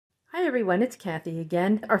everyone, it's Kathy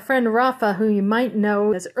again. Our friend Rafa, who you might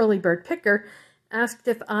know as Early Bird Picker, asked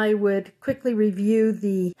if I would quickly review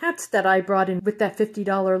the hats that I brought in with that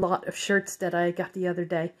 $50 lot of shirts that I got the other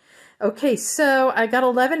day. Okay, so I got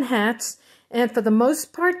 11 hats, and for the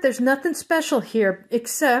most part, there's nothing special here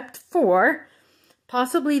except for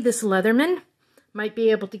possibly this Leatherman. Might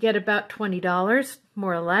be able to get about $20,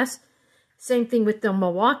 more or less. Same thing with the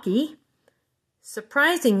Milwaukee.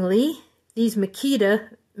 Surprisingly, these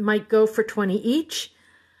Makita might go for 20 each.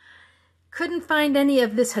 Couldn't find any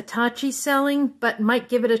of this Hitachi selling, but might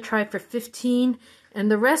give it a try for 15. And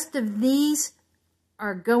the rest of these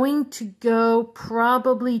are going to go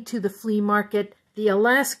probably to the flea market. The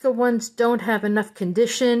Alaska ones don't have enough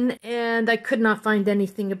condition, and I could not find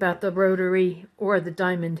anything about the rotary or the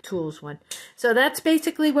Diamond Tools one. So that's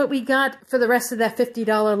basically what we got for the rest of that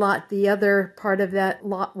 $50 lot. The other part of that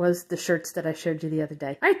lot was the shirts that I showed you the other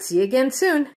day. All right, see you again soon.